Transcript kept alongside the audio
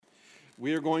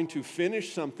We are going to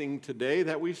finish something today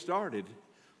that we started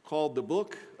called the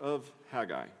Book of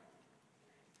Haggai.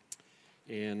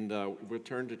 And we'll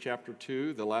turn to chapter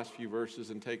 2, the last few verses,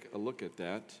 and take a look at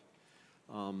that.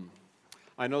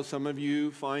 I know some of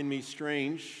you find me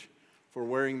strange for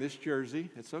wearing this jersey.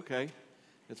 It's okay.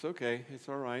 It's okay. It's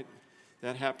all right.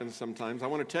 That happens sometimes. I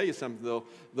want to tell you something, though.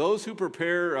 Those who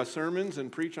prepare sermons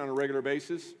and preach on a regular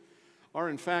basis are,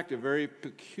 in fact, a very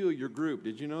peculiar group.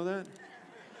 Did you know that?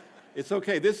 It's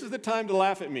okay. This is the time to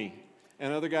laugh at me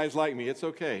and other guys like me. It's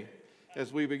okay.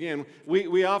 As we begin,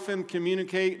 we often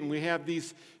communicate and we have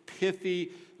these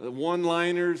pithy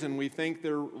one-liners and we think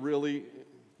they're really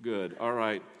good. All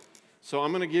right. So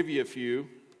I'm going to give you a few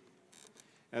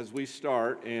as we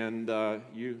start, and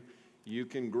you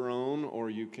can groan or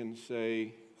you can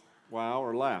say wow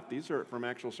or laugh. These are from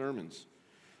actual sermons.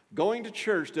 Going to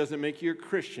church doesn't make you a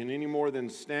Christian any more than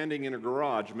standing in a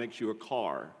garage makes you a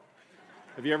car.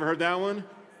 Have you ever heard that one?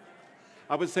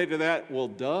 I would say to that, well,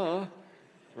 duh,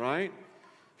 right?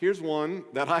 Here's one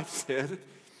that I've said.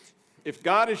 If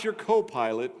God is your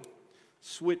co-pilot,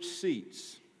 switch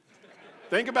seats.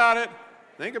 Think about it.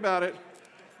 Think about it.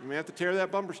 You may have to tear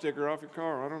that bumper sticker off your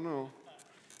car. I don't know.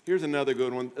 Here's another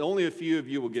good one. Only a few of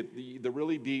you will get, the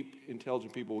really deep,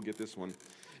 intelligent people will get this one.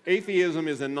 Atheism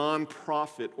is a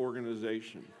non-profit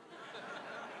organization.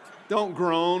 Don't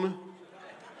groan.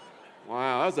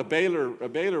 Wow, that was a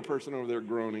Baylor person over there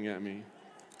groaning at me.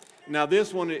 Now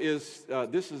this one is,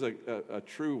 a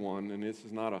true one, and this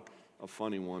is not a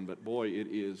funny one, but boy, it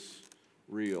is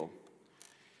real.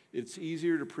 It's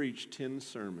easier to preach 10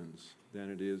 sermons than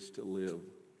it is to live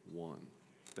one.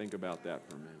 Think about that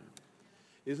for a minute.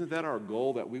 Isn't that our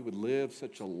goal, that we would live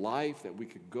such a life that we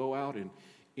could go out and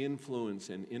influence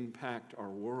and impact our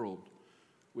world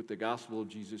with the gospel of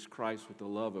Jesus Christ, with the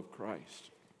love of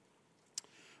Christ?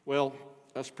 Well,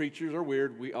 us preachers are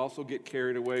weird. We also get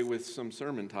carried away with some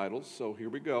sermon titles, so here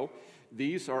we go.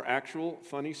 These are actual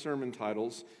funny sermon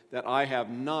titles that I have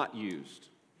not used,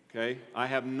 okay? I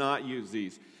have not used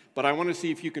these, but I want to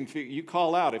see if you can, you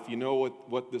call out if you know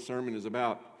what the sermon is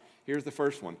about. Here's the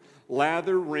first one.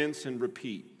 Lather, rinse, and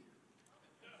repeat.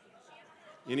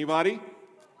 Anybody?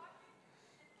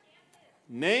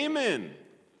 Naaman.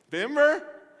 Remember?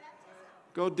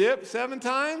 Go dip 7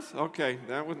 times? Okay,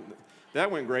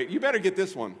 that went great. You better get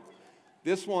this one.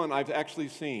 This one I've actually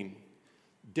seen.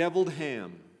 Deviled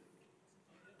ham.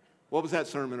 What was that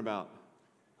sermon about?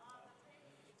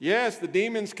 Yes, the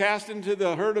demons cast into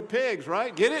the herd of pigs,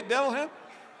 right? Get it, deviled ham?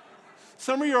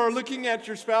 Some of you are looking at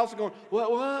your spouse and going,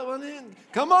 what then?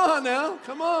 Come on now,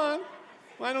 come on.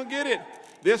 Well, I don't get it.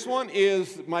 This one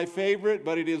is my favorite,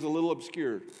 but it is a little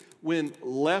obscure. When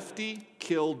Lefty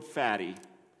Killed Fatty.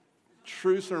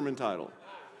 True sermon title.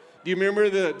 Do you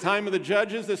remember the time of the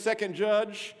judges, the second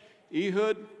judge,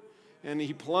 Ehud? And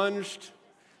he plunged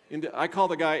into, I call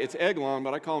the guy, it's Eglon,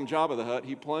 but I call him Jabba the Hutt.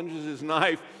 He plunges his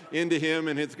knife into him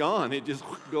and it's gone. It just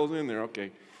goes in there,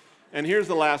 okay. And here's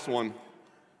the last one.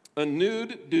 A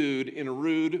nude dude in a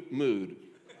rude mood.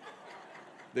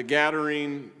 The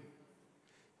Gadarene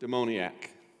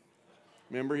demoniac.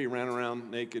 Remember, he ran around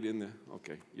naked in the,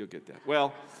 okay, you'll get that.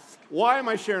 Well, why am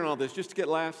I sharing all this? Just to get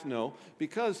laughs? No.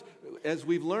 Because as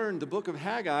we've learned, the book of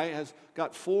Haggai has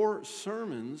got 4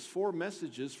 sermons, 4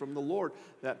 messages from the Lord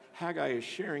that Haggai is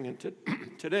sharing. And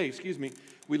today,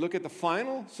 we look at the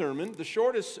final sermon, the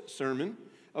shortest sermon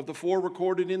of the 4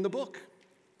 recorded in the book.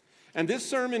 And this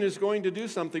sermon is going to do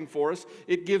something for us.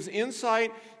 It gives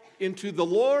insight into the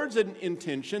Lord's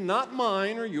intention, not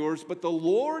mine or yours, but the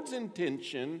Lord's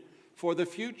intention for the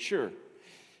future.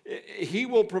 He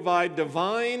will provide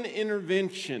divine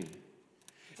intervention.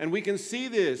 And we can see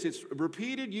this. It's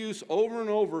repeated use over and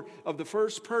over of the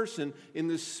first person in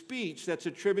the speech that's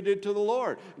attributed to the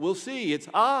Lord. We'll see. It's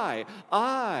I.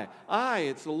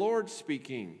 It's the Lord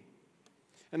speaking.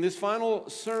 And this final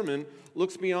sermon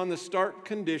looks beyond the stark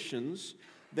conditions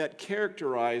that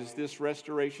characterize this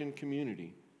restoration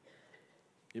community.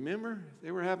 You remember?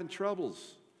 They were having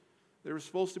troubles. They were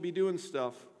supposed to be doing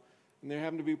stuff, and they're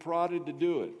having to be prodded to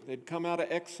do it. They'd come out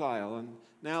of exile, and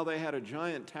now they had a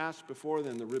giant task before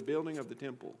them, the rebuilding of the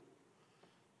temple.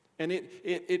 And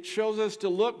it shows us to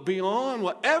look beyond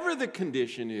whatever the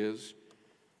condition is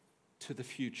to the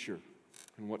future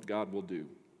and what God will do.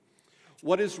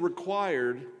 What is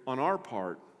required on our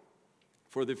part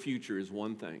for the future is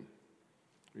one thing.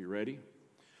 Are you ready?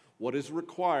 What is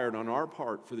required on our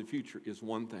part for the future is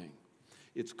one thing.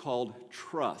 It's called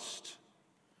trust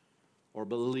or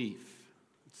belief.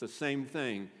 It's the same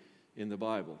thing in the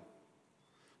Bible.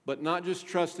 But not just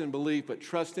trust and belief, but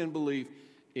trust and belief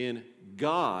in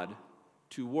God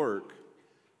to work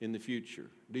in the future.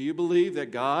 Do you believe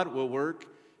that God will work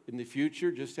in the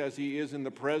future just as He is in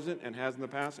the present and has in the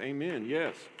past? Amen.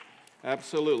 Yes,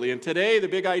 absolutely. And today, the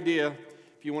big idea,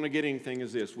 if you want to get anything,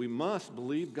 is this. We must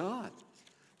believe God.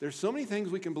 There's so many things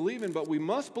we can believe in, but we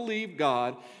must believe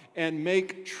God and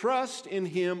make trust in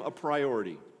Him a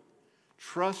priority.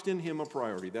 Trust in Him a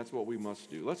priority. That's what we must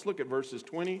do. Let's look at verses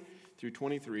 20 through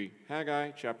 23.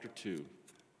 Haggai chapter 2.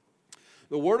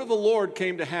 The word of the Lord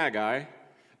came to Haggai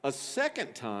a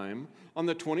second time on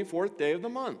the 24th day of the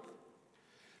month.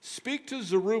 Speak to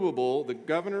Zerubbabel, the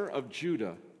governor of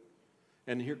Judah.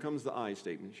 And here comes the I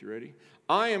statement. You ready?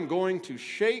 I am going to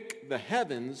shake the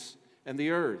heavens and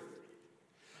the earth.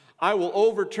 I will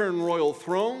overturn royal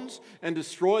thrones and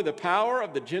destroy the power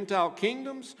of the Gentile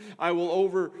kingdoms. I will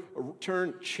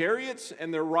overturn chariots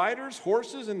and their riders.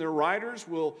 Horses and their riders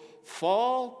will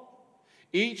fall,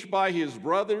 each by his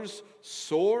brother's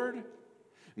sword.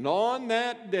 And on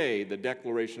that day, the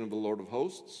declaration of the Lord of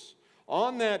hosts,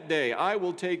 on that day I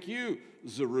will take you,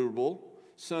 Zerubbabel,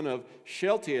 son of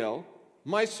Shealtiel,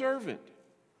 my servant,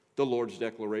 the Lord's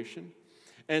declaration,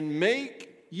 and make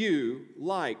you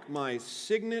like my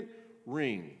signet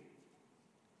ring.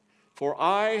 For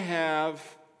I have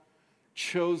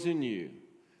chosen you.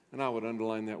 And I would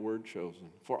underline that word chosen.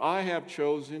 For I have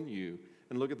chosen you.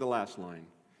 And look at the last line.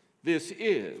 This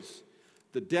is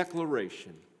the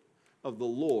declaration of the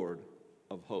Lord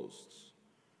of hosts.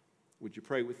 Would you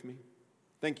pray with me?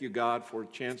 Thank you, God, for a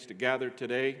chance to gather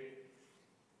today.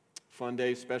 Fun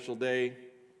day, special day.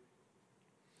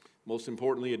 Most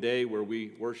importantly, a day where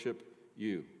we worship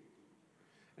you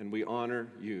and we honor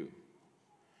you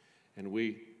and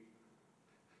we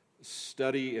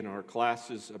study in our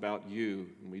classes about you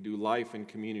and we do life and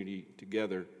community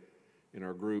together in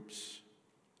our groups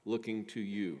looking to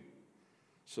you.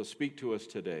 So speak to us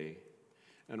today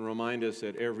and remind us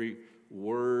that every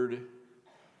word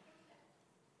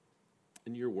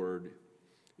in your word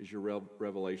is your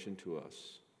revelation to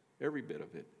us, every bit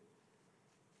of it.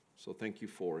 So thank you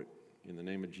for it. In the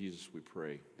name of Jesus we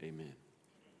pray. Amen.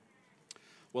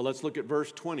 Well, let's look at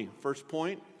verse 20. First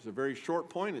point is a very short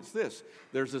point. It's this.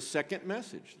 There's a second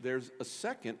message. There's a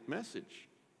second message.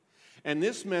 And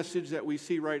this message that we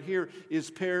see right here is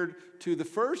paired to the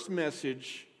first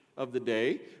message of the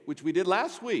day, which we did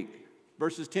last week,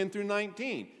 verses 10 through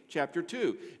 19, chapter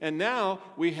 2. And now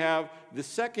we have the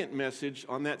second message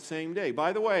on that same day.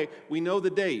 By the way, we know the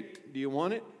date. Do you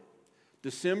want it?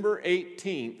 December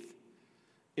 18th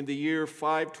in the year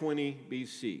 520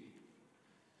 BC.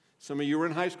 Some of you were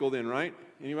in high school then, right?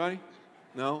 Anybody?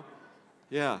 No?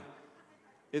 Yeah.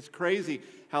 It's crazy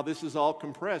how this is all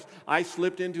compressed. I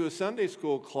slipped into a Sunday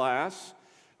school class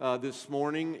this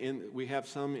morning. We have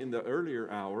some in the earlier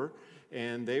hour,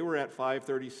 and they were at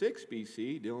 536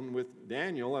 BC, dealing with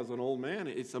Daniel as an old man.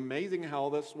 It's amazing how all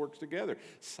this works together.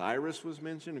 Cyrus was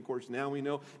mentioned. Of course, now we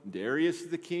know Darius is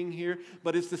the king here,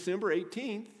 but it's December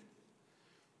 18th,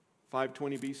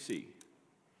 520 BC.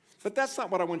 But that's not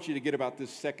what I want you to get about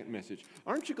this second message.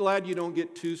 Aren't you glad you don't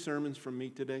get two sermons from me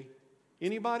today?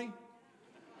 Anybody?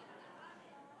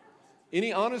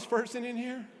 Any honest person in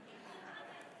here?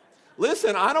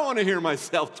 Listen, I don't want to hear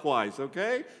myself twice,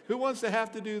 okay? Who wants to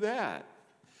have to do that?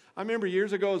 I remember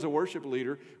years ago as a worship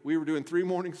leader, we were doing 3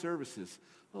 morning services.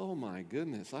 Oh my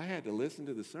goodness, I had to listen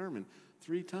to the sermon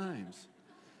 3 times.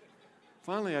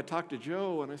 Finally, I talked to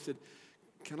Joe and I said,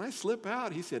 can I slip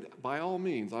out? He said, by all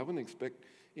means. I wouldn't expect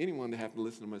anyone to have to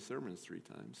listen to my sermons 3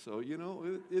 times. So, you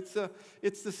know, it's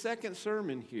the second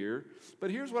sermon here.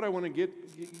 But here's what I want to get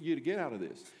you to get out of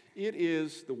this. It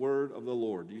is the word of the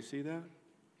Lord. Do you see that?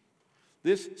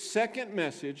 This second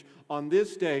message on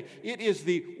this day, it is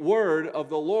the word of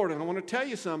the Lord. And I want to tell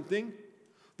you something.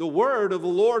 The word of the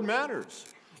Lord matters.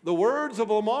 The words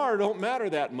of Lamar don't matter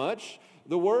that much.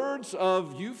 The words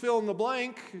of you fill in the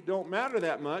blank don't matter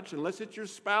that much unless it's your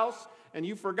spouse and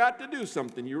you forgot to do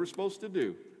something you were supposed to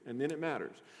do, and then it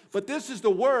matters. But this is the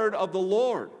word of the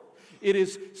Lord. It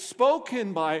is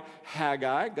spoken by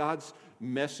Haggai, God's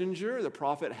messenger, the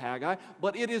prophet Haggai,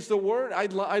 but it is the word. I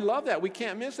love that. We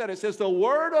can't miss that. It says the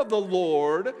word of the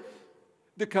Lord,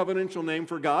 the covenantal name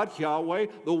for God, Yahweh,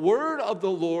 the word of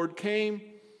the Lord came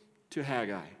to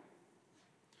Haggai.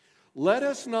 Let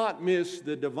us not miss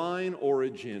the divine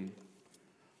origin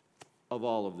of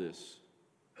all of this.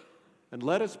 And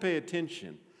let us pay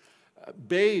attention.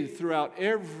 Bathe throughout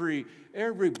every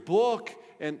book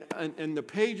and the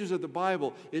pages of the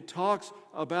Bible. It talks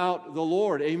about the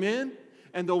Lord. Amen?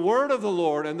 And the word of the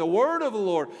Lord, and the word of the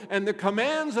Lord, and the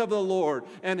commands of the Lord,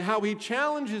 and how He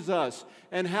challenges us,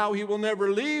 and how He will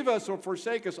never leave us or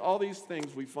forsake us. All these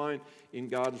things we find in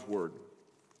God's word.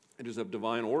 It is of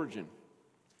divine origin.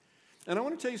 And I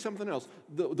want to tell you something else.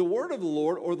 The word of the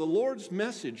Lord, or the Lord's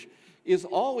message, is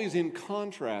always in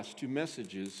contrast to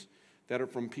messages that are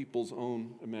from people's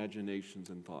own imaginations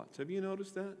and thoughts. Have you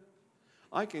noticed that?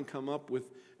 I can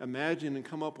imagine and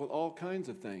come up with all kinds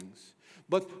of things.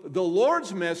 But the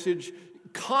Lord's message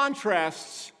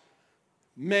contrasts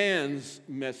man's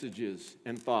messages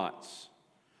and thoughts,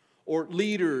 or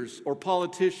leaders or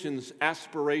politicians'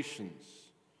 aspirations.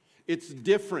 It's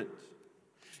different.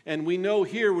 And we know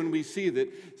here when we see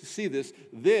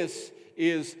this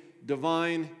is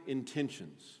divine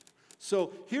intentions.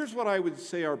 So here's what I would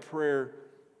say our prayer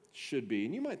should be.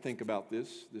 And you might think about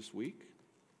this week.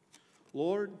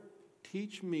 Lord,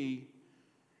 teach me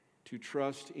to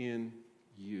trust in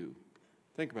you.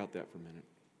 Think about that for a minute.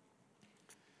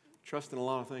 Trust in a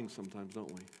lot of things sometimes,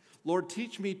 don't we? Lord,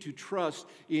 teach me to trust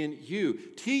in you.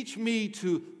 Teach me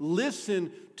to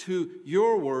listen to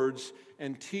your words,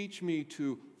 and teach me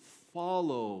to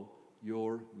follow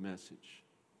your message.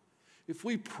 If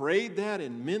we prayed that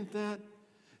and meant that,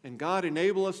 and God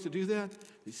enable us to do that,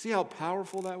 you see how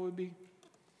powerful that would be?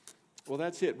 Well,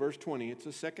 that's it, verse 20. It's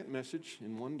a second message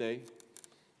in one day.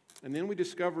 And then we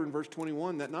discover in verse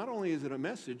 21 that not only is it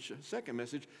a second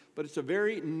message, but it's a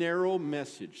very narrow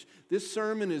message. This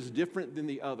sermon is different than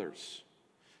the others.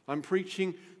 I'm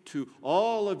preaching to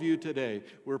all of you today.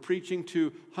 We're preaching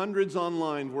to hundreds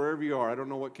online, wherever you are. I don't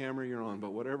know what camera you're on,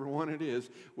 but whatever one it is,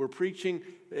 we're preaching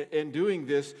and doing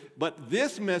this. But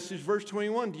this message, verse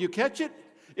 21, do you catch it?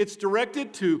 It's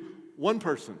directed to one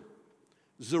person,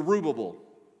 Zerubbabel.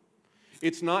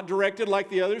 It's not directed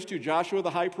like the others to Joshua the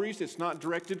high priest. It's not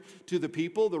directed to the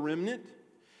people, the remnant.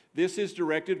 This is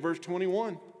directed, verse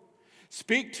 21.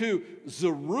 Speak to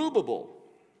Zerubbabel,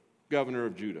 governor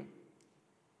of Judah.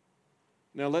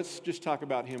 Now let's just talk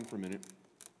about him for a minute.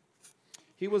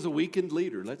 He was a weakened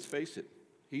leader, let's face it.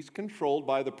 He's controlled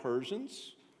by the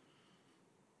Persians.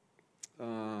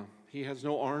 He has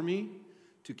no army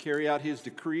to carry out his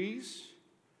decrees.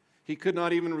 He could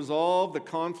not even resolve the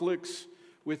conflicts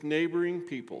with neighboring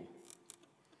people.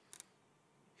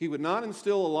 He would not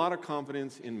instill a lot of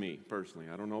confidence in me, personally.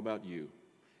 I don't know about you.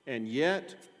 And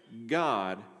yet,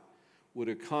 God would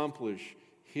accomplish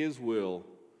his will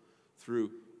through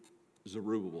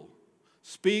Zerubbabel.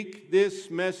 Speak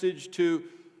this message to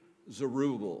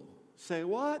Zerubbabel. Say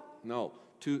what? No,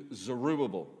 to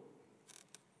Zerubbabel.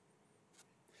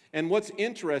 And what's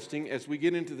interesting as we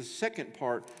get into the second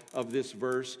part of this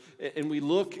verse, and we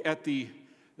look at the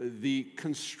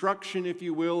construction, if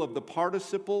you will, of the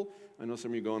participle. I know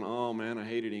some of you are going, oh man, I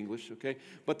hated English, okay?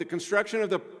 But the construction of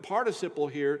the participle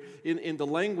here in the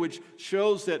language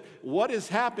shows that what is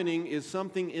happening is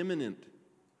something imminent.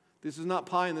 This is not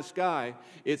pie in the sky.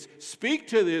 It's speak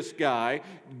to this guy,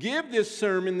 give this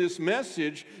sermon, this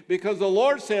message, because the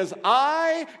Lord says,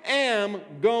 I am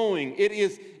going. It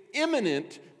is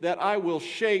imminent that I will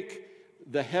shake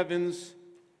the heavens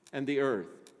and the earth.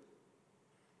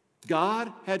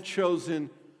 God had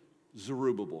chosen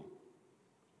Zerubbabel.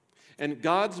 And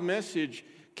God's message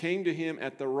came to him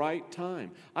at the right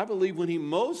time. I believe when he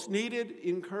most needed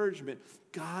encouragement,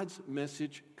 God's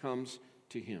message comes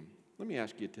to him. Let me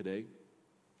ask you today,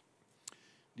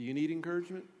 do you need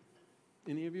encouragement?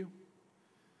 Any of you?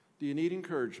 Do you need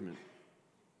encouragement?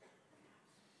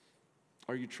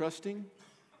 Are you trusting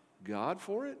God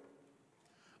for it?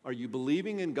 Are you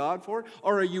believing in God for it?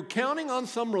 Or are you counting on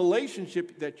some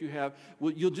relationship that you have?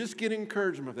 Well, you'll just get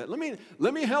encouragement of that.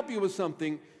 Let me help you with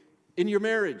something in your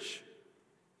marriage.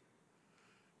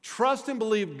 Trust and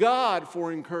believe God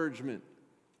for encouragement.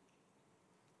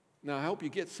 Now, I hope you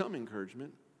get some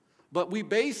encouragement. But we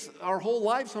base our whole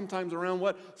life sometimes around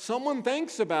what someone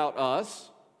thinks about us,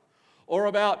 or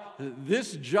about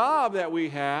this job that we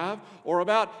have, or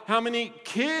about how many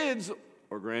kids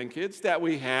or grandkids that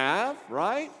we have,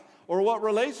 right? Or what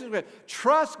relationship we have.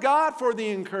 Trust God for the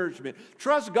encouragement.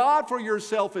 Trust God for your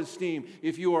self-esteem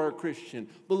if you are a Christian.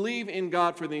 Believe in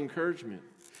God for the encouragement.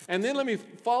 And then let me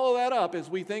follow that up as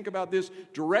we think about this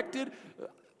directed,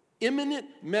 imminent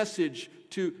message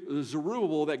to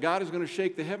Zerubbabel that God is going to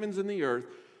shake the heavens and the earth.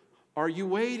 Are you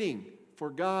waiting for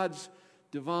God's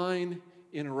divine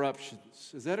interruptions?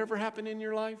 Has that ever happened in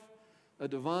your life? A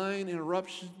divine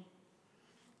interruption?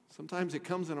 Sometimes it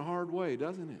comes in a hard way,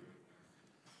 doesn't it?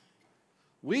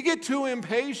 We get too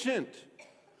impatient.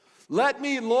 Let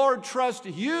me, Lord, trust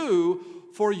you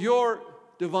for your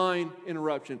divine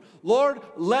interruption. Lord,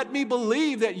 let me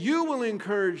believe that you will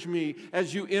encourage me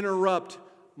as you interrupt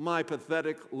my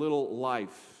pathetic little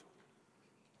life.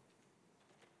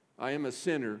 I am a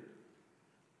sinner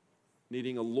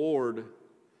needing a Lord,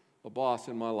 a boss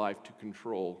in my life to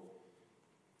control.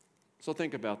 So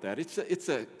think about that. It's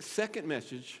a second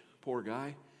message, Poor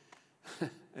guy.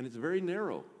 And it's very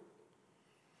narrow.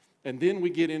 And then we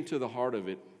get into the heart of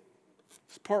it.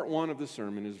 Part 1 of the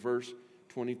sermon is verse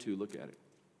 22. Look at it.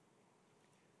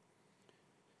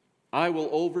 I will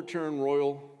overturn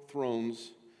royal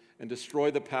thrones and destroy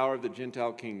the power of the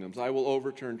Gentile kingdoms. I will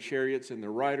overturn chariots and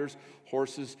their riders,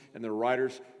 horses and their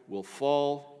riders will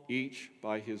fall, each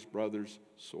by his brother's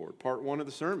sword. Part 1 of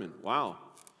the sermon. Wow.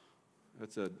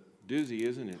 That's a doozy,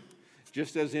 isn't it?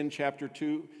 Just as in chapter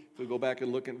 2, if we go back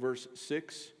and look at verse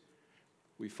 6,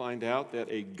 we find out that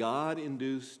a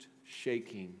God-induced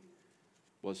shaking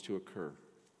was to occur.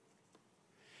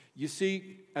 You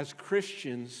see, as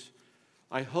Christians,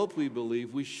 I hope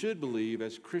we should believe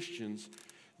as Christians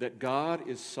that God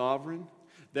is sovereign,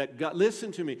 that God,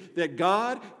 listen to me, that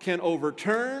God can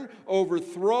overturn,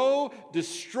 overthrow,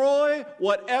 destroy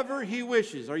whatever He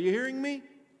wishes. Are you hearing me?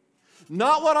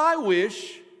 Not what I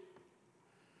wish.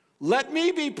 Let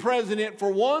me be president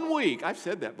for 1 week. I've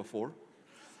said that before.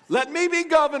 Let me be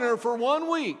governor for 1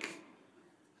 week.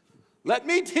 Let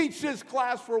me teach this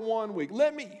class for 1 week.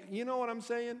 You know what I'm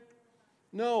saying?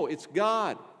 No, it's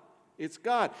God. It's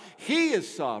God. He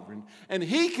is sovereign, and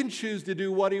He can choose to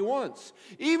do what He wants,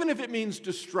 even if it means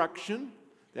destruction.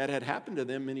 That had happened to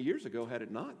them many years ago, had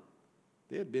it not.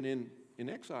 They had been in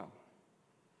exile.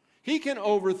 He can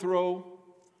overthrow.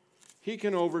 He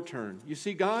can overturn. You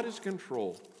see, God is in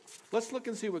control. Let's look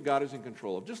and see what God is in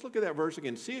control of. Just look at that verse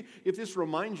again. See if this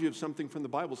reminds you of something from the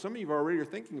Bible. Some of you already are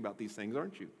thinking about these things,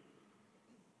 aren't you?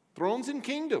 Thrones and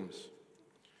kingdoms.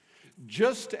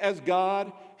 Just as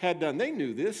God had done. They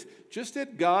knew this. Just as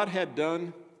God had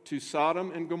done to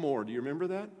Sodom and Gomorrah. Do you remember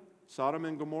that? Sodom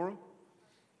and Gomorrah?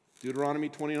 Deuteronomy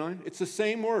 29. It's the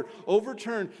same word.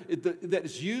 Overturn. That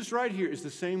is used right here is the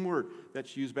same word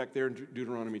that's used back there in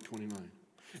Deuteronomy 29.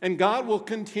 And God will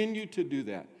continue to do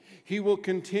that. He will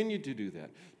continue to do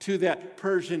that. To that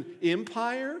Persian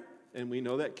Empire, and we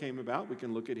know that came about. We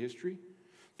can look at history.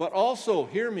 But also,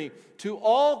 hear me, to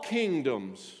all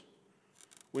kingdoms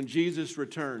when Jesus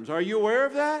returns. Are you aware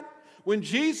of that? When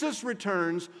Jesus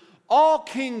returns, all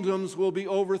kingdoms will be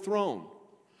overthrown.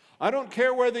 I don't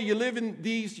care whether you live in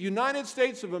these United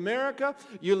States of America,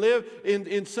 you live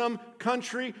in some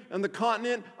country on the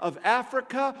continent of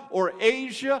Africa or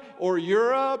Asia or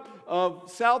Europe,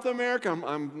 of South America.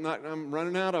 I'm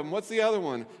running out of them. What's the other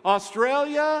one?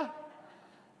 Australia?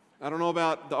 I don't know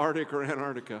about the Arctic or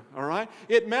Antarctica, all right?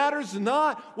 It matters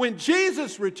not. When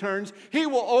Jesus returns, He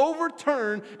will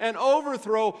overturn and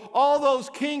overthrow all those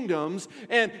kingdoms,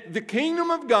 and the kingdom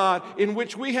of God in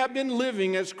which we have been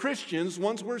living as Christians,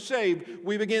 once we're saved,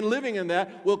 we begin living in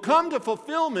that, will come to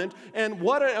fulfillment, and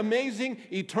what an amazing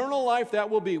eternal life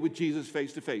that will be with Jesus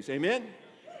face to face. Amen?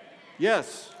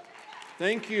 Yes.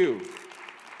 Thank you.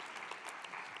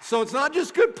 So it's not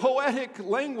just good poetic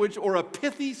language or a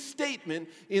pithy statement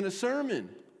in a sermon.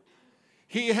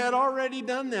 He had already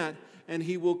done that, and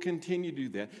He will continue to do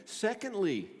that.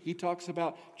 Secondly, He talks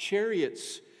about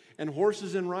chariots and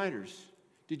horses and riders.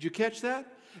 Did you catch that?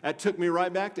 That took me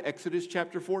right back to Exodus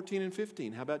chapter 14 and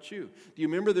 15. How about you? Do you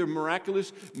remember the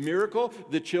miraculous miracle?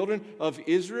 The children of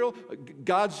Israel,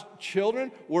 God's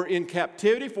children, were in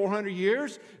captivity 400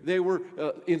 years. They were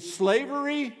in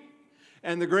slavery.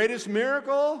 And the greatest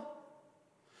miracle,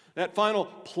 that final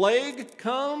plague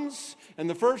comes, and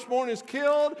the firstborn is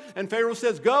killed, and Pharaoh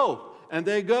says, go, and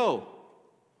they go.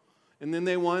 And then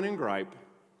they whine and gripe,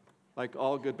 like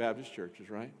all good Baptist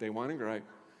churches, right? They whine and gripe.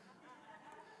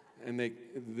 And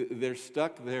they're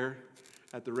stuck there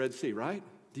at the Red Sea, right?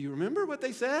 Do you remember what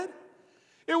they said?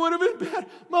 It would have been better.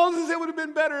 Moses, it would have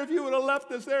been better if you would have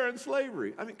left us there in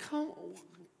slavery. I mean,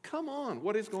 come on,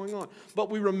 what is going on? But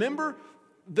we remember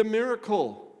the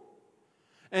miracle.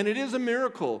 And it is a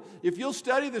miracle. If you'll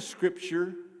study the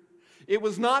Scripture, it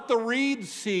was not the reed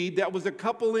seed that was a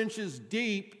couple inches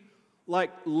deep,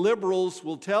 like liberals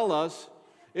will tell us.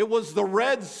 It was the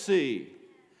Red Sea.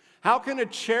 How can a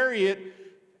chariot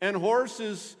and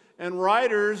horses and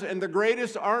riders and the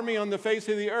greatest army on the face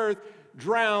of the earth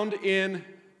drowned in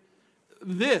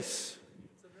this?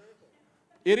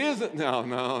 It isn't.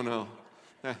 No.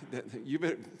 You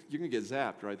can get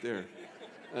zapped right there.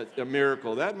 A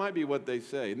miracle. That might be what they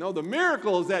say. No, the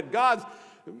miracle is that God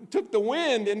took the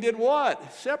wind and did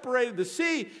what? Separated the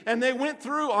sea, and they went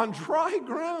through on dry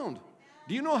ground.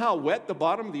 Do you know how wet the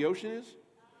bottom of the ocean is?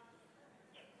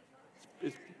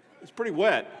 It's pretty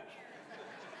wet.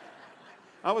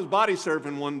 I was body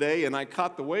surfing one day, and I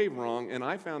caught the wave wrong, and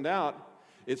I found out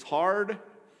it's hard,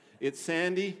 it's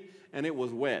sandy, and it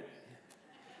was wet.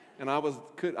 And I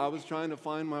was trying to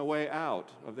find my way out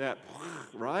of that,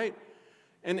 right?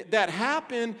 And that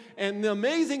happened, and the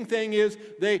amazing thing is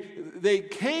they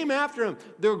came after him.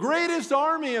 The greatest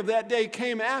army of that day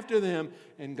came after them,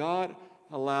 and God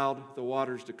allowed the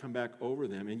waters to come back over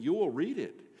them. And you will read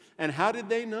it. And how did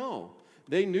they know?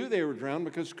 They knew they were drowned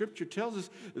because Scripture tells us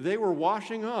they were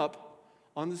washing up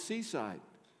on the seaside.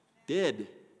 Dead.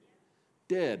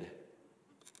 Dead.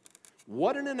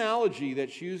 What an analogy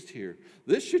that's used here.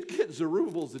 This should get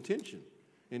Zerubbabel's attention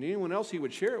and anyone else he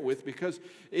would share it with, because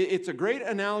it's a great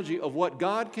analogy of what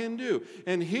God can do.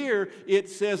 And here it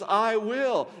says, I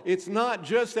will. It's not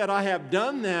just that I have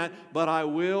done that, but I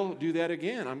will do that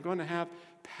again. I'm going to have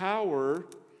power.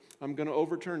 I'm going to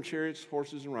overturn chariots,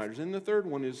 horses, and riders. And the third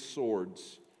one is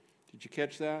swords. Did you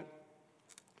catch that?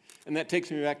 And that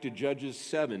takes me back to Judges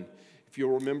 7. If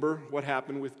you'll remember what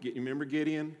happened with, you remember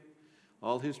Gideon?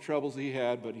 All his troubles he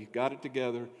had, but he got it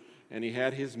together, and he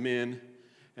had his men,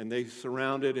 and they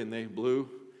surrounded, and they blew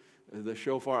the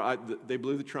shofar. They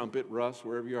blew the trumpet. Russ,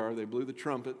 wherever you are, they blew the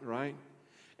trumpet, right?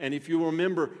 And if you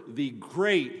remember, the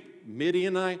great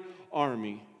Midianite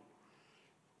army,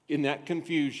 in that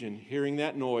confusion, hearing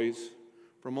that noise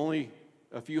from only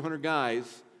a few hundred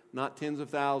guys, not tens of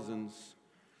thousands,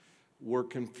 were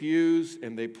confused,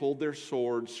 and they pulled their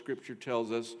swords, Scripture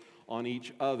tells us, on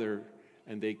each other,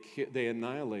 and they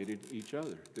annihilated each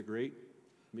other, the great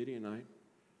Midianite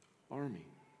army.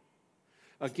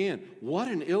 Again, what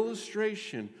an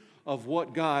illustration of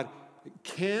what God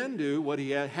can do, what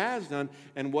He has done,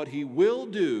 and what He will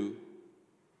do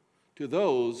to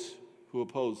those who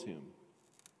oppose Him.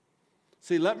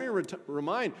 See, let me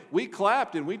remind, we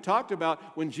clapped and we talked about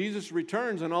when Jesus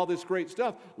returns and all this great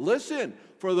stuff. Listen,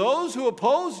 for those who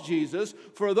oppose Jesus,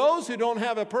 for those who don't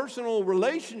have a personal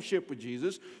relationship with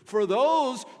Jesus, for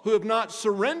those who have not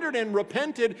surrendered and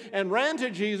repented and ran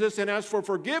to Jesus and asked for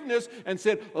forgiveness and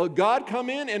said, oh, God, come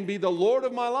in and be the Lord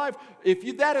of my life.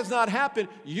 If that has not happened,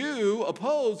 you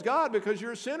oppose God because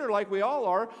you're a sinner like we all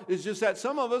are. It's just that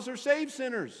some of us are saved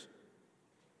sinners.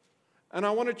 And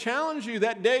I want to challenge you,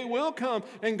 that day will come,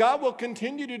 and God will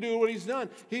continue to do what He's done.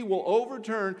 He will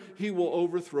overturn, He will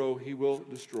overthrow, He will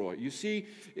destroy. You see,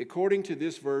 according to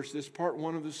this verse, this part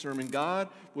 1 of the sermon, God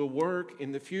will work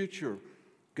in the future.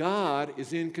 God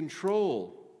is in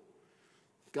control.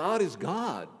 God is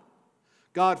God.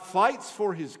 God fights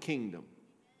for His kingdom.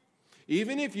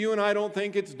 Even if you and I don't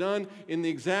think it's done in the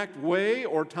exact way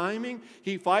or timing,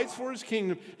 He fights for His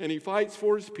kingdom, and He fights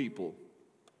for His people.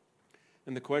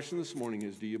 And the question this morning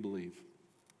is, do you believe?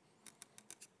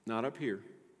 Not up here,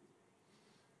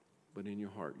 but in your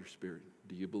heart, your spirit.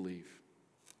 Do you believe?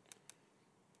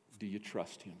 Do you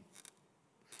trust Him?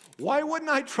 Why wouldn't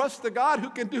I trust the God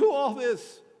who can do all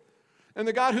this? And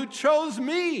the God who chose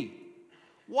me?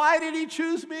 Why did He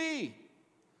choose me?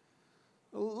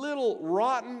 A little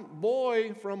rotten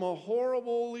boy from a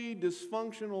horribly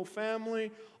dysfunctional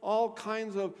family, all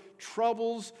kinds of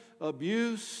troubles,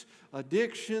 abuse,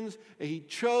 addictions. He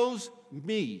chose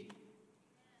me.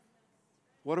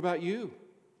 What about you?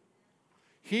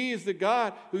 He is the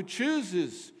God who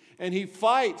chooses, and He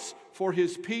fights for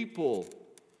His people.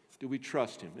 Do we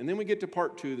trust Him? And then we get to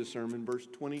part 2 of the sermon, verse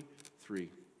 23.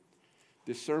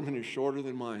 This sermon is shorter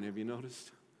than mine. Have you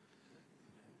noticed?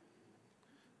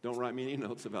 Don't write me any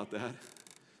notes about that.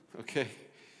 Okay.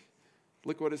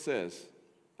 Look what it says.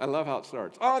 I love how it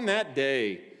starts. On that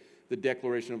day, the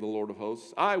declaration of the Lord of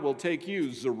hosts, I will take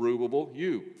you, Zerubbabel,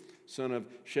 you, son of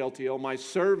Shealtiel, my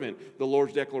servant, the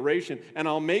Lord's declaration, and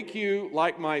I'll make you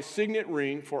like my signet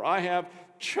ring, for I have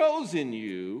chosen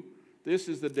you. This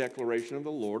is the declaration of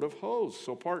the Lord of hosts.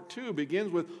 So part 2 begins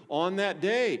with on that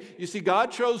day. You see,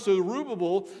 God chose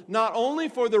Zerubbabel not only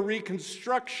for the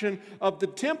reconstruction of the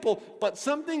temple, but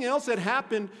something else that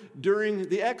happened during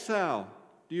the exile.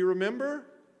 Do you remember?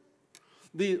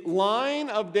 The line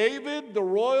of David, the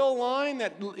royal line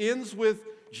that ends with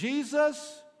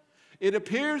Jesus, it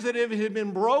appears that if it had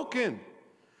been broken,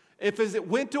 if as it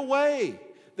went away,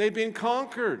 they'd been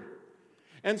conquered.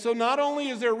 And so not only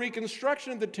is there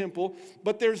reconstruction of the temple,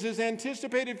 but there's this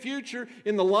anticipated future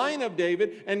in the line of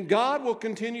David, and God will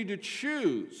continue to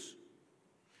choose.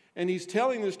 And He's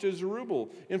telling this to Zerubbabel.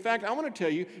 In fact, I want to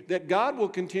tell you that God will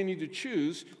continue to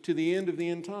choose to the end of the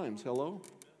end times. Hello?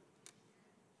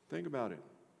 Think about it.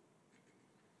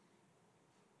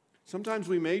 Sometimes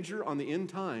we major on the end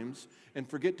times and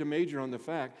forget to major on the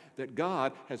fact that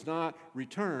God has not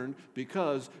returned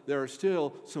because there are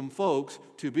still some folks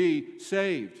to be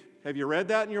saved. Have you read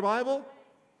that in your Bible?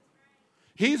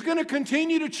 He's going to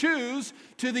continue to choose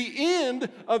to the end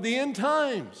of the end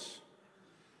times.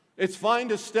 It's fine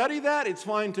to study that. It's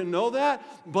fine to know that.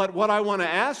 But what I want to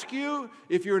ask you,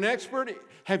 if you're an expert,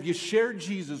 have you shared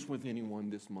Jesus with anyone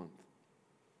this month?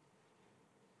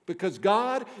 Because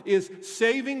God is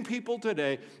saving people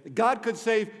today. God could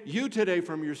save you today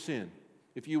from your sin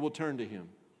if you will turn to Him.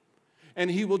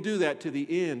 And He will do that to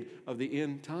the end of the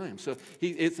end time. So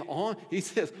He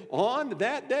says, on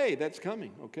that day that's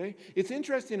coming, okay? It's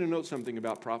interesting to note something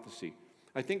about prophecy.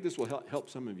 I think this will help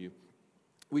some of you.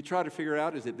 We try to figure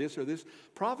out, is it this or this?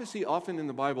 Prophecy often in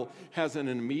the Bible has an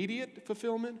immediate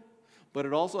fulfillment, but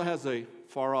it also has a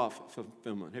far-off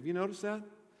fulfillment. Have you noticed that?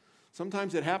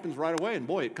 Sometimes it happens right away, and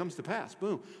boy, it comes to pass,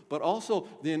 boom. But also,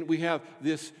 then we have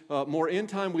this, more in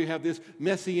time, we have this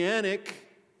messianic,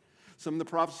 some of the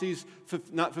prophecies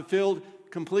not fulfilled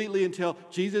completely until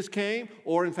Jesus came,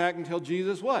 or in fact, until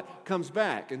Jesus what? Comes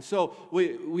back. And so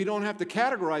we don't have to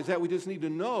categorize that, we just need to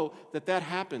know that that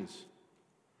happens.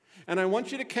 And I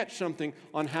want you to catch something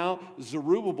on how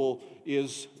Zerubbabel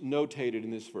is notated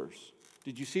in this verse.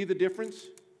 Did you see the difference?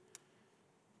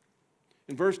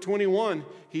 In verse 21,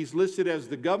 he's listed as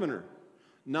the governor,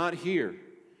 not here.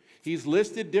 He's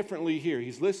listed differently here.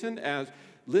 He's listed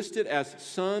as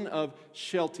son of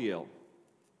Shealtiel.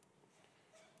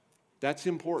 That's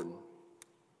important.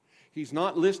 He's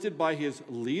not listed by his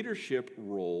leadership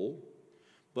role,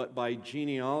 but by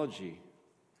genealogy.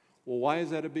 Well, why is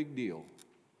that a big deal?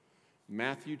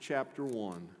 Matthew chapter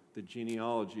 1, the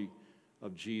genealogy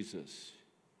of Jesus.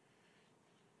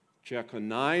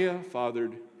 Jeconiah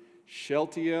fathered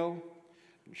Shealtiel,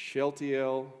 and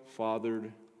Shealtiel fathered,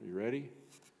 are you ready?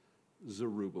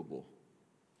 Zerubbabel.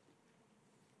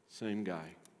 Same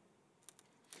guy.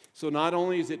 So not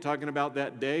only is it talking about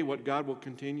that day, what God will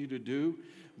continue to do,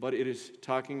 but it is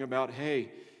talking about, hey,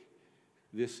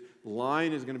 this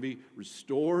line is going to be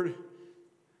restored.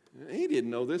 He didn't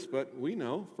know this, but we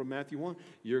know from Matthew 1,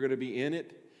 you're going to be in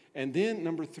it. And then,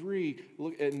 number 3,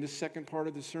 look in the second part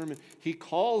of the sermon, he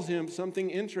calls him something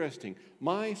interesting.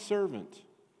 My servant.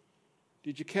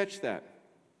 Did you catch that?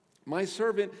 My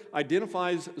servant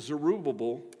identifies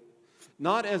Zerubbabel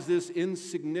not as this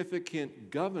insignificant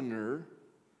governor,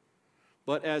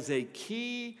 but as a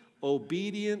key,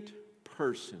 obedient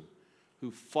person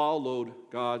who followed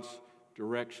God's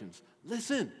directions.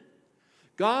 Listen.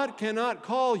 God cannot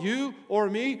call you or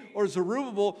me or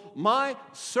Zerubbabel my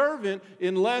servant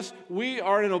unless we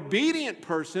are an obedient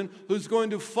person who's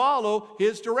going to follow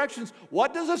His directions.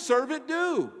 What does a servant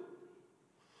do?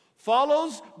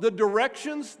 Follows the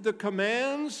directions, the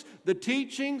commands, the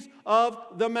teachings of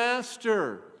the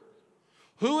Master.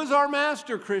 Who is our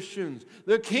Master, Christians?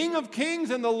 The King of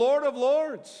Kings and the Lord of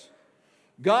Lords.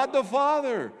 God the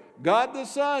Father, God the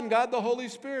Son, God the Holy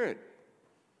Spirit.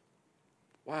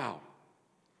 Wow.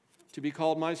 To be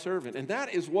called my servant. And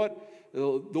that is what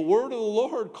the word of the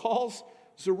Lord calls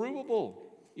Zerubbabel.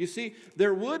 You see,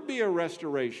 there would be a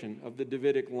restoration of the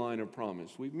Davidic line of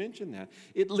promise. We've mentioned that.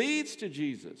 It leads to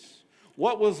Jesus.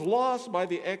 What was lost by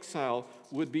the exile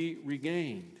would be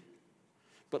regained.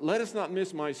 But let us not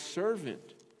miss my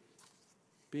servant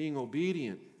being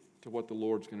obedient to what the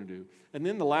Lord's going to do. And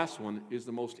then the last one is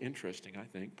the most interesting, I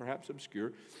think, perhaps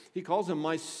obscure. He calls him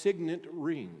my signet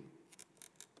ring.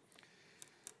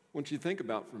 I want you to think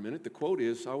about for a minute. The quote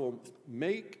is, I will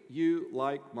make you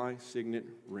like my signet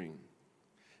ring.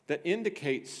 That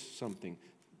indicates something.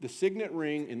 The signet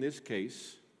ring, in this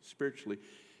case, spiritually,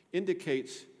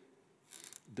 indicates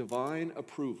divine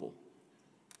approval.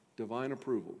 Divine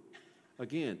approval.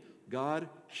 Again, God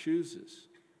chooses.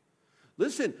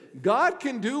 Listen, God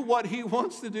can do what He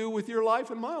wants to do with your life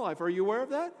and my life. Are you aware of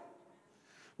that?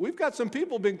 We've got some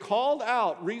people been called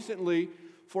out recently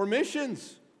for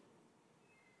missions.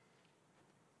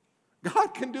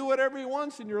 God can do whatever He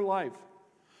wants in your life.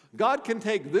 God can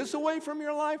take this away from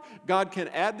your life. God can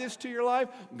add this to your life.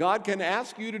 God can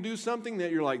ask you to do something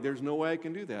that you're like, there's no way I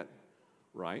can do that.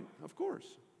 Right? Of course.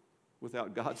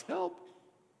 Without God's help,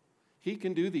 He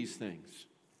can do these things.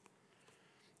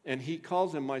 And He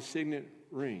calls him my signet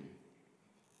ring.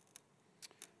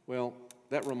 Well,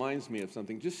 that reminds me of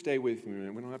something. Just stay with me a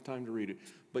minute. We don't have time to read it.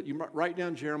 But you write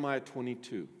down Jeremiah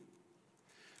 22.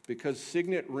 Because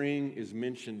signet ring is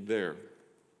mentioned there.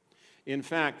 In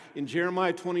fact, in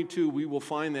Jeremiah 22, we will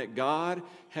find that God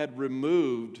had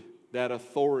removed that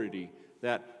authority,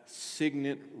 that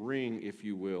signet ring, if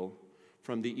you will,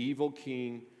 from the evil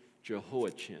king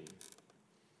Jehoiachin.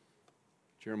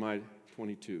 Jeremiah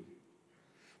 22.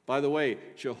 By the way,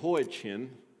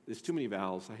 Jehoiachin, there's too many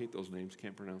vowels, I hate those names,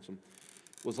 can't pronounce them,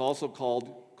 was also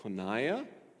called Coniah.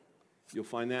 You'll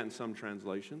find that in some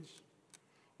translations.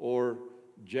 Or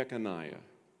Jeconiah.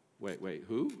 Wait,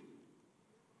 who?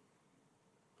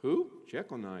 Who?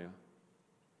 Jeconiah.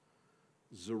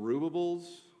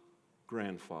 Zerubbabel's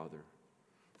grandfather,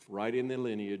 right in the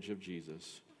lineage of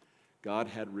Jesus. God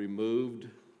had removed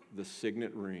the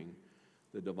signet ring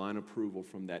the divine approval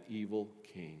from that evil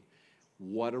king.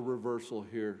 What a reversal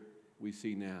here we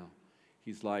see now.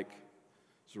 He's like,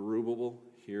 Zerubbabel,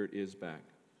 here it is back.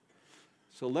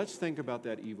 So let's think about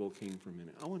that evil king for a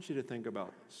minute. I want you to think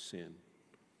about sin.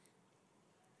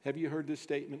 Have you heard this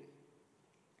statement?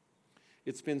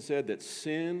 It's been said that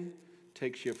sin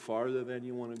takes you farther than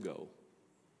you want to go.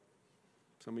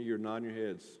 Some of you are nodding your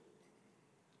heads.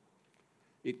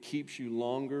 It keeps you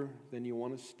longer than you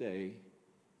want to stay.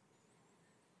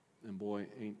 And boy,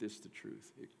 ain't this the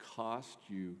truth. It costs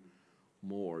you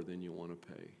more than you want to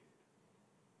pay.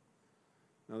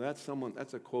 Now that's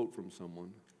a quote from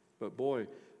someone. But boy,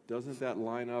 doesn't that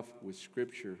line up with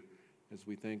Scripture as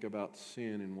we think about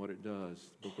sin and what it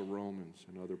does, the book of Romans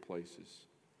and other places.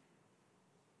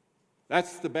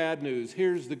 That's the bad news.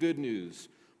 Here's the good news.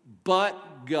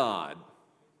 But God,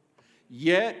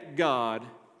 yet God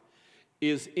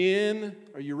is in,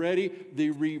 are you ready? The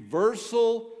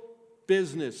reversal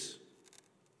business.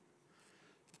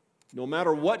 No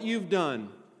matter what you've done,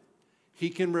 He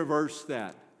can reverse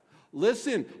that.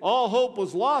 Listen, all hope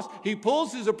was lost. He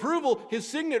pulls his approval, his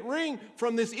signet ring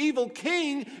from this evil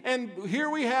king, and here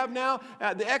we have now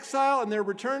the exile, and they're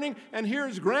returning, and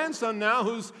here's grandson now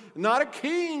who's not a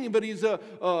king, but he's not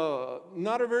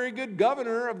a very good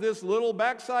governor of this little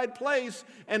backside place,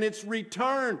 and it's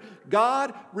returned.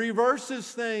 God reverses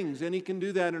things, and He can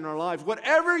do that in our lives.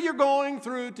 Whatever you're going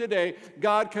through today,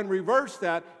 God can reverse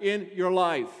that in your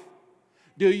life.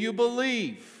 Do you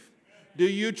believe? Do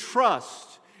you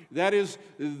trust? That is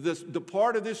the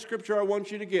part of this scripture I want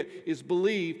you to get is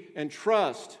believe and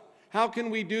trust. How can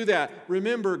we do that?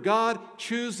 Remember, God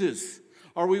chooses.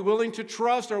 Are we willing to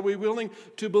trust? Are we willing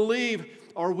to believe?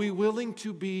 Are we willing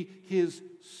to be His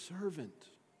servant?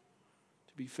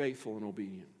 To be faithful and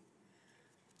obedient.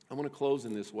 I want to close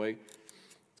in this way.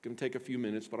 It's going to take a few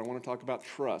minutes, but I want to talk about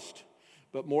trust.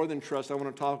 But more than trust, I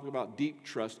want to talk about deep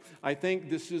trust. I think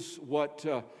this is what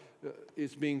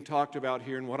is being talked about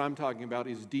here, and what I'm talking about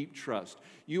is deep trust.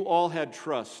 You all had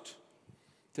trust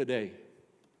today.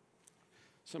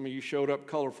 Some of you showed up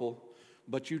colorful,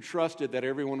 but you trusted that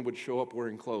everyone would show up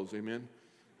wearing clothes. Amen?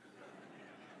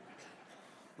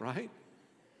 Right?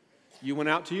 You went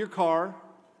out to your car,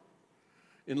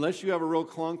 unless you have a real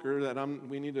clunker that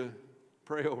we need to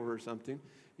pray over or something.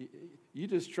 You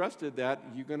just trusted that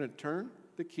you're going to turn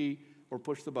the key or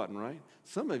push the button, right?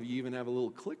 Some of you even have a little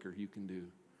clicker you can do.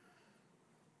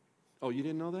 Oh, you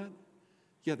didn't know that?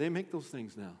 Yeah, they make those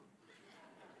things now.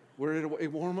 Where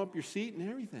it warm up your seat and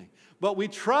everything. But we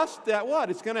trust that what?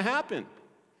 It's going to happen.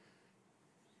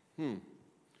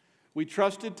 We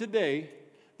trusted today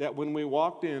that when we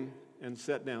walked in and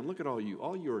sat down, look at all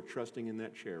you are trusting in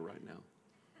that chair right now.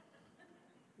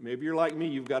 Maybe you're like me,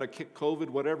 you've got a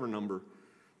COVID whatever number,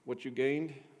 what you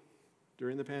gained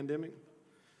during the pandemic,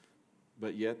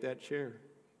 but yet that chair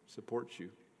supports you.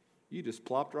 You just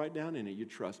plopped right down in it. You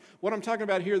trust. What I'm talking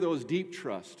about here, though, is deep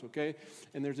trust, okay?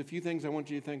 And there's a few things I want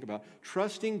you to think about.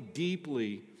 Trusting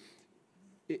deeply,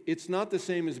 it's not the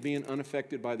same as being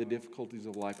unaffected by the difficulties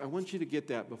of life. I want you to get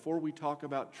that before we talk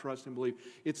about trust and belief.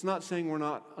 It's not saying we're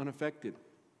not unaffected.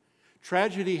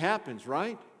 Tragedy happens,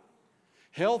 right?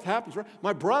 Health happens, right?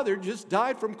 My brother just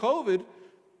died from COVID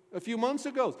a few months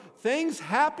ago. Things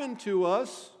happen to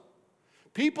us.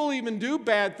 People even do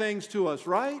bad things to us,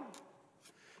 right?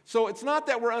 So it's not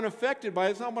that we're unaffected by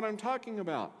it. It's not what I'm talking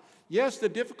about. Yes, the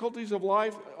difficulties of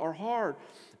life are hard,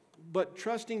 but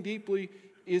trusting deeply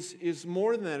is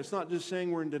more than that. It's not just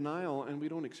saying we're in denial and we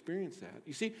don't experience that.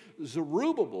 You see,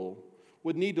 Zerubbabel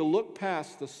would need to look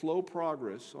past the slow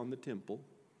progress on the temple.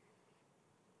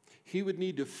 He would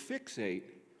need to fixate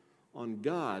on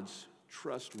God's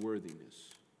trustworthiness.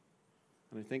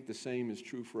 And I think the same is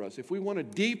true for us. If we want to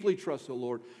deeply trust the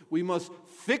Lord, we must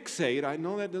fixate. I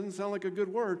know that doesn't sound like a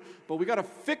good word, but we got to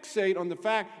fixate on the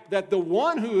fact that the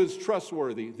one who is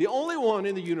trustworthy, the only one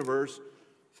in the universe,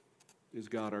 is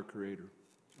God, our Creator,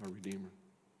 our Redeemer.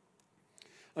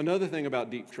 Another thing about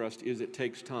deep trust is it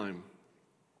takes time.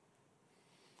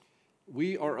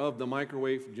 We are of the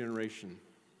microwave generation,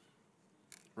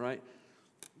 right?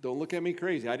 Don't look at me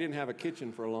crazy. I didn't have a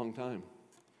kitchen for a long time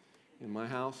in my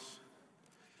house.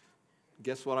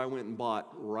 Guess what I went and bought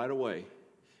right away?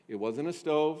 It wasn't a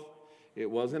stove. It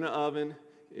wasn't an oven.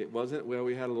 It wasn't, well,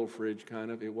 we had a little fridge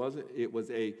kind of. It was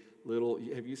a little,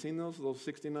 have you seen those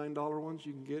 $69 ones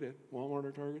you can get at Walmart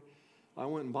or Target? I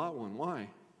went and bought one. Why?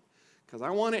 Because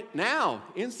I want it now,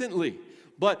 instantly.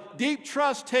 But deep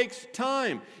trust takes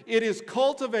time. It is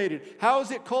cultivated. How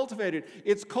is it cultivated?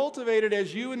 It's cultivated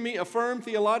as you and me affirm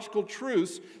theological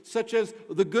truths such as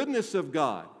the goodness of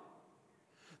God,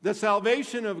 the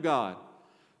salvation of God,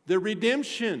 the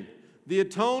redemption, the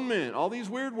atonement, all these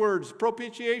weird words,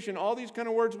 propitiation, all these kind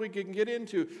of words we can get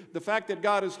into. The fact that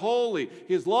God is holy,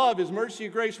 His love, His mercy,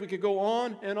 grace, we could go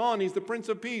on and on. He's the Prince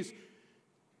of Peace.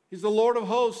 He's the Lord of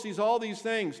hosts. He's all these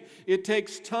things. It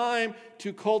takes time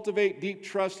to cultivate deep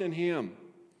trust in Him.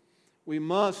 We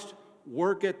must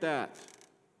work at that.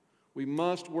 We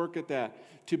must work at that.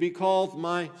 To be called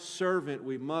my servant,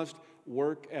 we must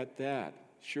work at that.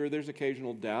 Sure, there's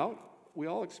occasional doubt. We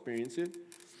all experience it.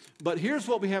 But here's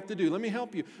what we have to do. Let me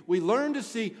help you. We learn to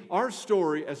see our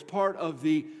story as part of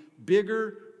the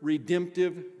bigger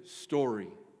redemptive story.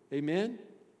 Amen?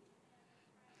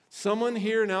 Someone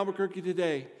here in Albuquerque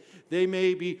today, they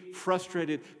may be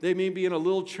frustrated. They may be in a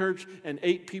little church and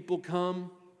 8 people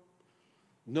come.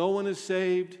 No one is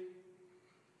saved.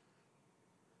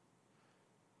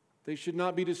 They should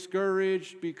not be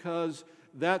discouraged because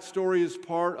that story is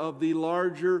part of the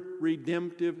larger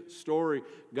redemptive story.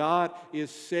 God is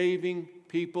saving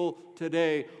people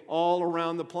today all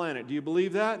around the planet. Do you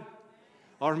believe that?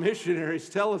 Our missionaries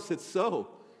tell us it's so.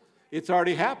 It's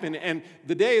already happened, and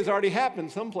the day has already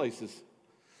happened some places.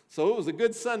 So it was a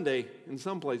good Sunday in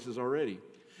some places already.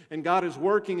 And God is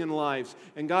working in lives,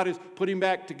 and God is putting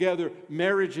back together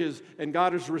marriages, and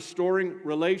God is restoring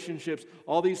relationships.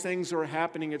 All these things are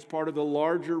happening. It's part of the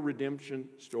larger redemption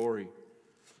story.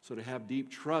 So to have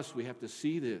deep trust, we have to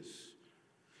see this.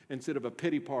 Instead of a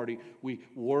pity party, we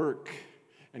work.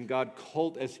 And God,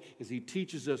 as He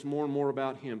teaches us more and more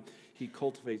about Him, He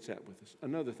cultivates that with us.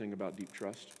 Another thing about deep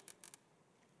trust,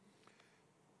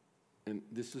 and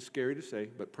this is scary to say,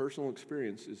 but personal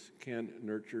experiences can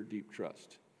nurture deep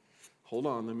trust. Hold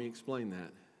on, let me explain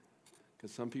that.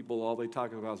 Because some people, all they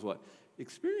talk about is what?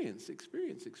 Experience,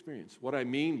 experience, experience. What I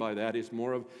mean by that is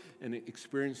more of an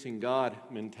experiencing God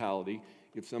mentality,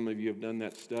 if some of you have done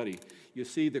that study. You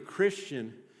see, the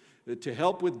Christian, to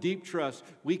help with deep trust,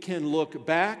 we can look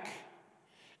back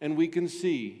and we can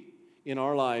see in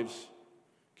our lives.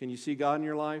 Can you see God in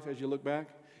your life as you look back?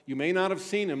 You may not have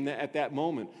seen Him at that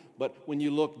moment, but when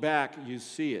you look back, you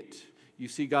see it. You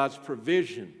see God's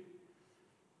provision.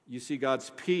 You see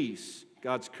God's peace,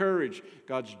 God's courage,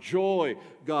 God's joy,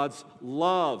 God's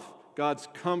love, God's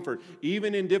comfort.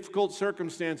 Even in difficult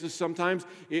circumstances, sometimes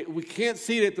we can't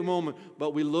see it at the moment,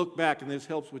 but we look back, and this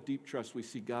helps with deep trust. We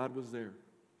see God was there.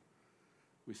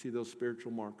 We see those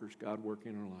spiritual markers, God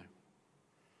working in our life.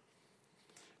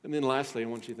 And then lastly, I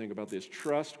want you to think about this.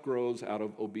 Trust grows out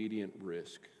of obedient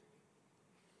risk.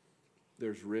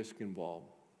 There's risk involved.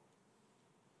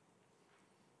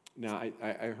 Now,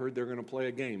 I heard they're going to play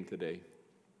a game today.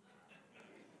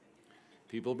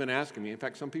 People have been asking me. In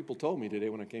fact, some people told me today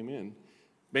when I came in,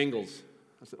 Bengals.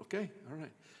 I said, okay, all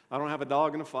right. I don't have a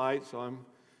dog in a fight, so I'm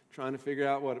trying to figure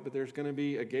out but there's going to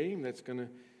be a game that's going to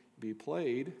be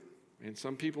played, and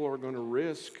some people are going to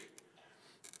risk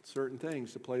certain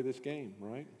things to play this game,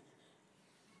 right?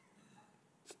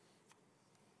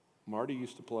 Marty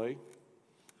used to play.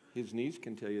 His niece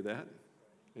can tell you that.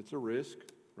 It's a risk,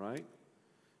 right?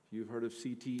 You've heard of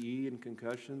CTE and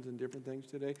concussions and different things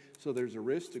today. So there's a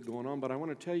risk to going on. But I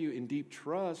want to tell you, in deep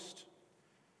trust,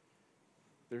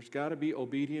 there's got to be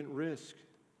obedient risk.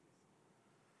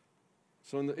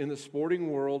 So in the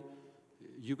sporting world,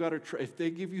 you got to if they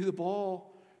give you the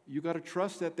ball, you got to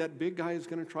trust that big guy is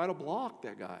going to try to block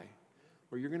that guy,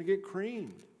 or you're going to get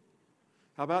creamed.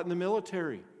 How about in the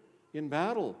military, in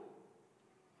battle?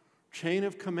 Chain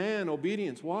of command,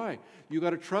 obedience. Why? You got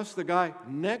to trust the guy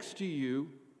next to you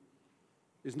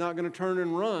is not going to turn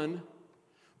and run,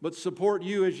 but support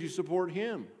you as you support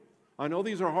him. I know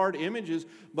these are hard images,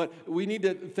 but we need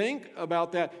to think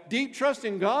about that. Deep trust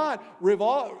in God,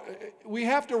 we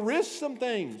have to risk some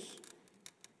things.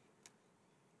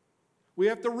 We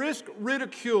have to risk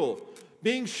ridicule,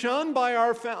 being shunned by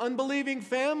our unbelieving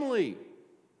family,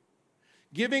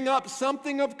 giving up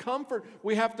something of comfort.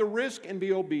 We have to risk and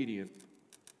be obedient.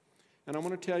 And I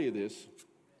want to tell you this.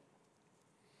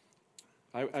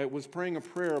 I was praying a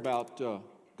prayer about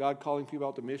God calling people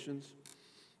out to missions.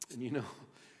 And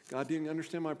God didn't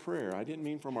understand my prayer. I didn't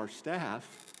mean from our staff.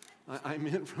 I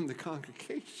meant from the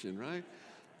congregation, right?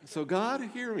 So God,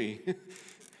 hear me.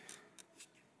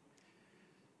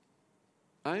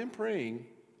 I am praying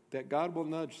that God will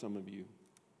nudge some of you.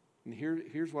 And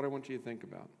here's what I want you to think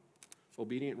about.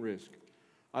 Obedient risk.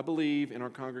 I believe in our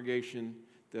congregation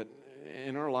that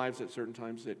in our lives at certain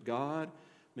times that God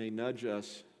may nudge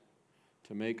us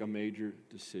to make a major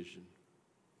decision.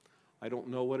 I don't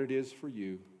know what it is for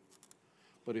you,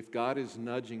 but if God is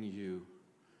nudging you,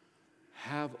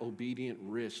 have obedient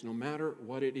risk, no matter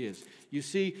what it is. You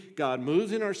see, God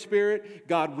moves in our spirit.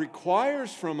 God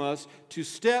requires from us to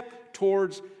step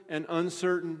towards an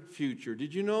uncertain future.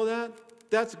 Did you know that?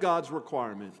 That's God's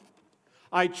requirement.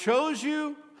 I chose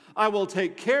you. I will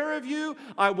take care of you.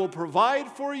 I will provide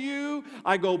for you.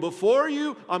 I go before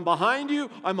you. I'm behind you.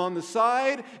 I'm on the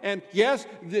side. And yes,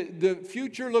 the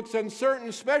future looks uncertain,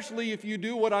 especially if you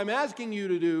do what I'm asking you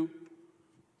to do.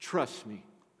 Trust me.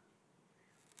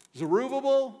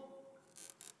 Zerubbabel,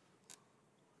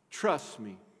 trust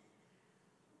me.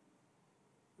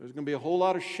 There's going to be a whole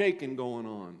lot of shaking going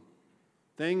on.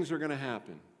 Things are going to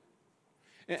happen.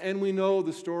 And we know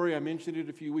the story, I mentioned it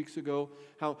a few weeks ago,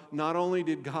 how not only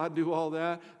did God do all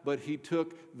that, but He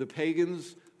took the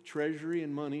pagans' treasury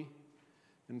and money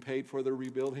and paid for the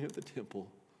rebuilding of the temple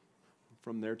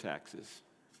from their taxes,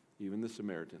 even the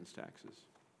Samaritans' taxes.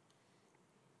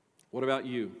 What about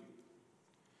you?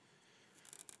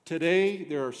 Today,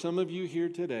 there are some of you here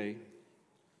today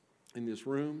in this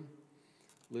room,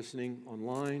 listening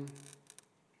online,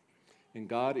 and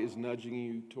God is nudging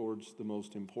you towards the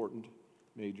most important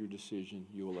major decision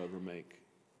you will ever make.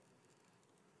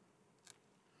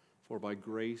 For by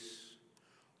grace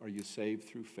are you saved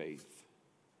through faith,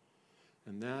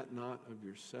 and that not of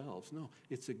yourselves. No,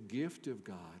 it's a gift of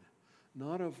God,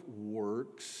 not of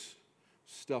works,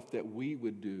 stuff that we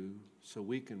would do so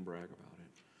we can brag about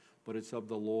it, but it's of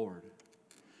the Lord.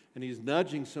 And He's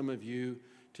nudging some of you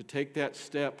to take that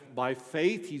step by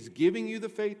faith. He's giving you the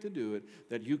faith to do it,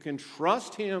 that you can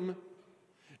trust Him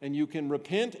and you can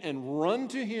repent and run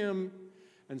to Him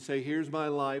and say, here's my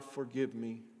life, forgive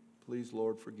me. Please,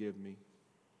 Lord, forgive me.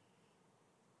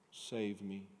 Save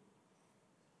me.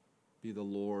 Be the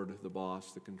Lord, the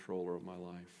boss, the controller of my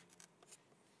life.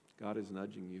 God is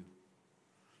nudging you.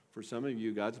 For some of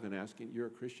you, God's been asking, you're a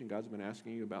Christian, God's been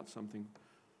asking you about something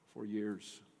for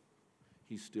years.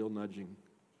 He's still nudging.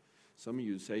 Some of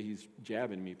you say He's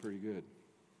jabbing me pretty good.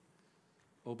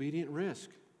 Obedient risk.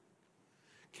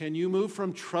 Can you move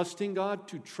from trusting God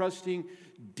to trusting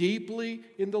deeply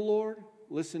in the Lord?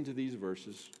 Listen to these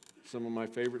verses, some of my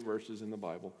favorite verses in the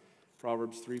Bible.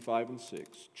 Proverbs 3, 5, and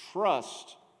 6.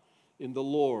 Trust in the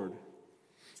Lord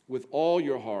with all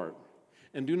your heart,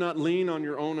 and do not lean on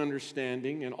your own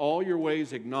understanding. In all your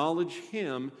ways acknowledge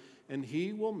Him, and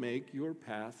He will make your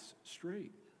paths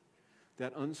straight.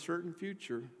 That uncertain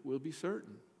future will be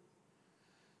certain.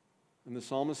 And the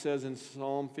psalmist says in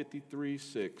Psalm 53,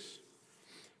 6,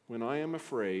 when I am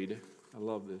afraid, I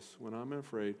love this, when I'm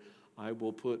afraid, I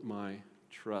will put my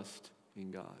trust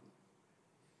in God.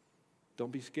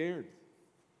 Don't be scared.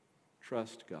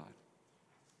 Trust God.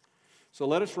 So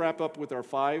let us wrap up with our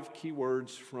 5 key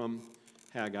words from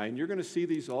Haggai. And you're going to see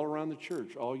these all around the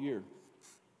church all year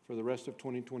for the rest of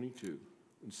 2022.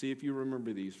 And see if you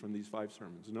remember these from these 5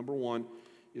 sermons. Number 1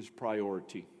 is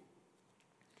priority.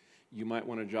 You might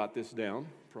want to jot this down.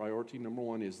 Priority number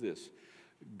 1 is this.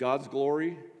 God's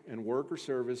glory and work or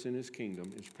service in His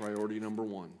kingdom is priority number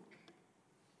 1.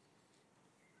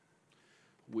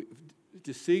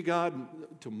 To see God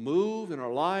to move in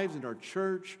our lives, in our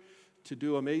church, to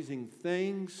do amazing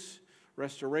things,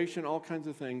 restoration, all kinds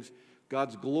of things.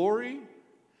 God's glory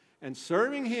and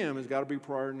serving Him has got to be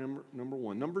priority number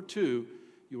 1. Number 2,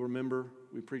 you'll remember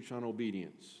we preached on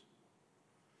obedience.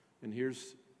 And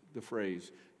here's the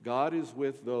phrase, God is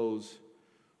with those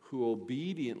who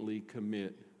obediently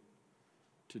commit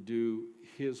to do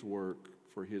His work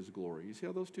for His glory. You see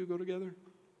how those two go together?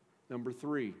 Number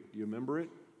 3, do you remember it?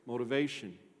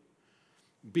 Motivation.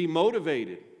 Be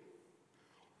motivated.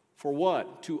 For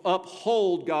what? To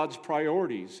uphold God's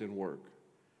priorities and work,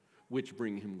 which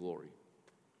bring Him glory.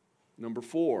 Number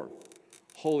 4,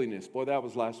 holiness. Boy, that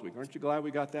was last week. Aren't you glad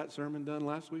we got that sermon done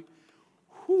last week?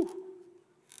 Whew.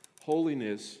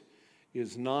 Holiness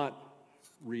is not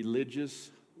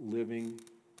religious living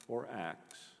or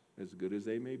acts, as good as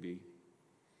they may be.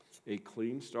 A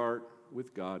clean start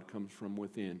with God comes from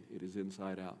within. It is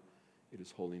inside out. It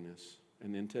is holiness.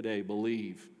 And then today,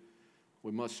 believe.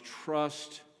 We must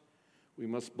trust. We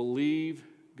must believe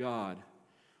God.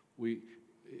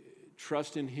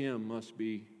 Trust in Him must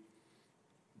be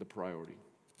the priority.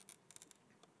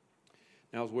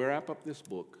 Now, as we wrap up this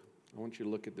book, I want you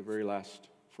to look at the very last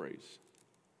phrase.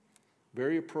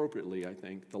 Very appropriately, I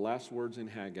think, the last words in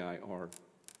Haggai are,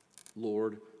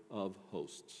 Lord of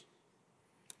hosts.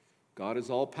 God is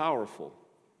all-powerful.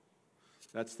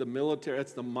 That's the military,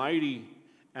 that's the mighty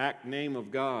act name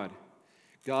of God.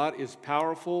 God is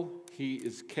powerful. He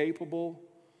is capable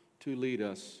to lead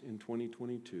us in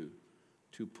 2022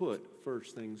 to put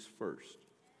first things first,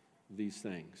 these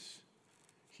things.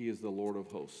 He is the Lord of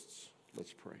hosts.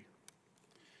 Let's pray.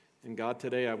 And God,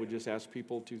 today I would just ask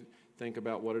people to think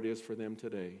about what it is for them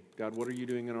today. God, what are you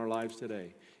doing in our lives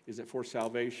today? Is it for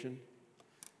salvation?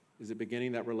 Is it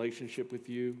beginning that relationship with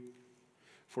you?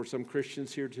 For some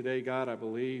Christians here today, God, I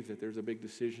believe that there's a big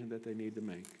decision that they need to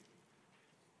make.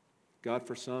 God,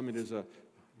 for some, it is a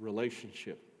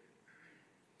relationship.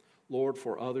 Lord,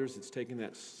 for others, it's taking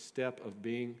that step of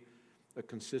being a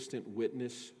consistent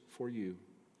witness for you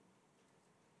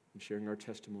and sharing our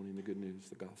testimony in the good news,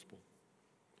 the gospel.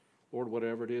 Lord,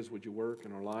 whatever it is, would you work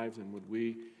in our lives, and would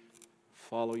we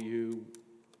follow you?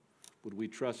 Would we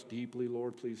trust deeply,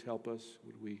 Lord? Please help us.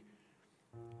 Would we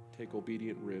take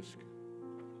obedient risk?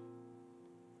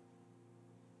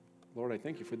 Lord, I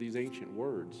thank you for these ancient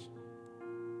words.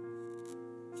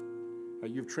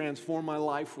 You've transformed my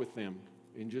life with them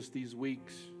in just these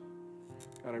weeks.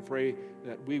 God, I pray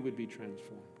that we would be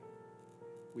transformed.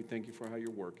 We thank you for how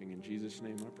you're working. In Jesus'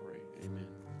 name I pray. Amen.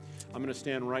 I'm going to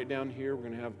stand right down here. We're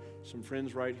going to have some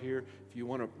friends right here. If you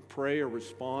want to pray or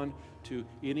respond to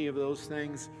any of those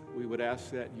things, we would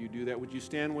ask that you do that. Would you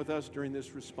stand with us during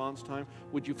this response time?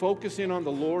 Would you focus in on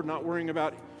the Lord, not worrying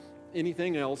about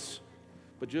anything else,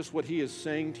 but just what He is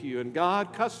saying to you? And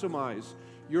God, customize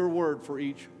your word for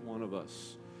each one of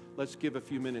us. Let's give a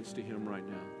few minutes to Him right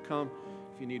now. Come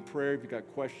if you need prayer, if you've got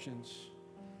questions,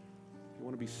 if you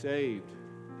want to be saved,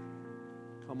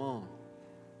 come on,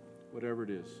 whatever it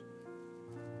is.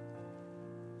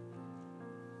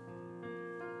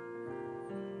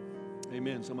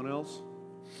 Amen. Someone else?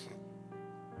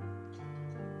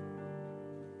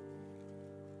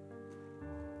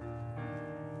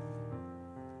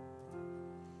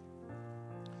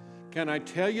 Can I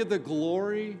tell you the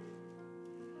glory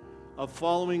of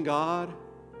following God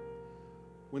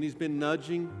when He's been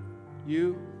nudging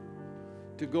you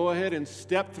to go ahead and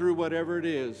step through whatever it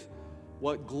is?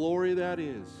 What glory that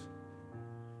is.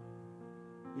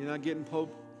 You're not getting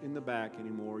poked in the back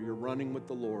anymore. You're running with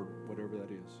the Lord, whatever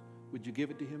that is. Would you give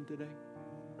it to Him today?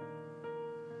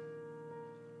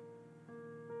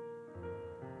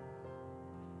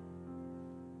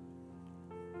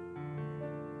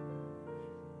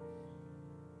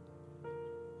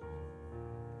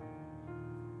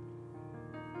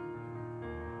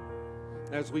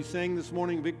 As we sang this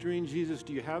morning, Victory in Jesus,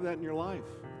 do you have that in your life?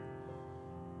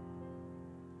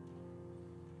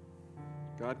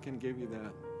 God can give you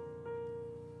that.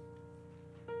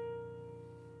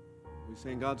 We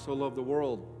sang, God so loved the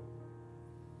world.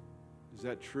 Is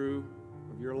that true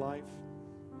of your life?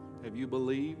 Have you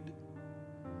believed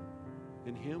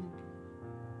in Him?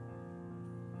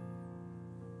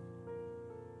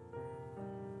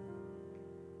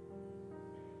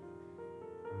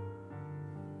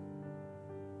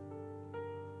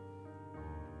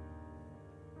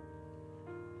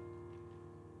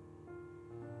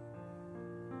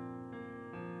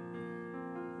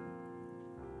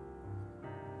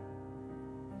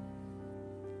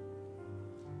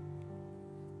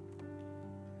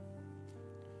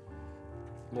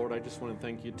 Lord, I just want to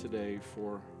thank you today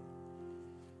for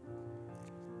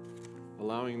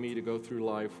allowing me to go through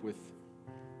life with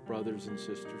brothers and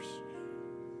sisters,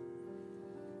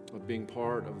 of being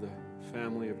part of the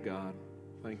family of God.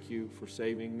 Thank you for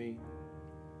saving me.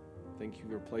 Thank you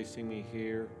for placing me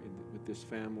here with this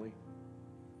family.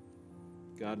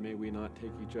 God, may we not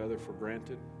take each other for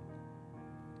granted,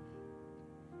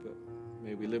 but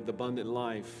may we live the abundant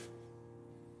life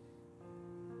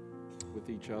with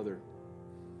each other.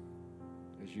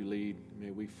 As you lead, may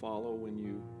we follow when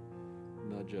you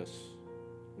nudge us,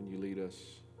 when you lead us.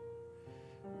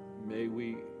 May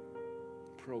we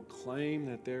proclaim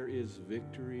that there is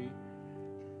victory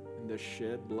in the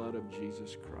shed blood of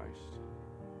Jesus Christ.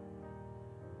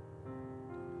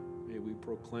 May we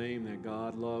proclaim that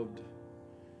God loved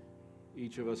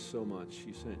each of us so much,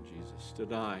 He sent Jesus to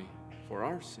die for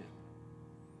our sin.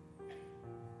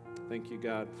 Thank you,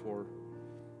 God, for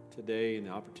today and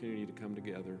the opportunity to come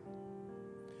together.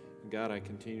 And God, I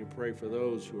continue to pray for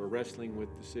those who are wrestling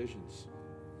with decisions.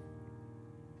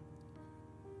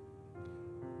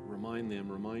 Remind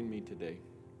me today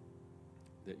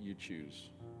that you choose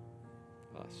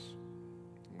us.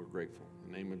 And we're grateful.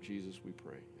 In the name of Jesus we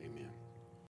pray. Amen.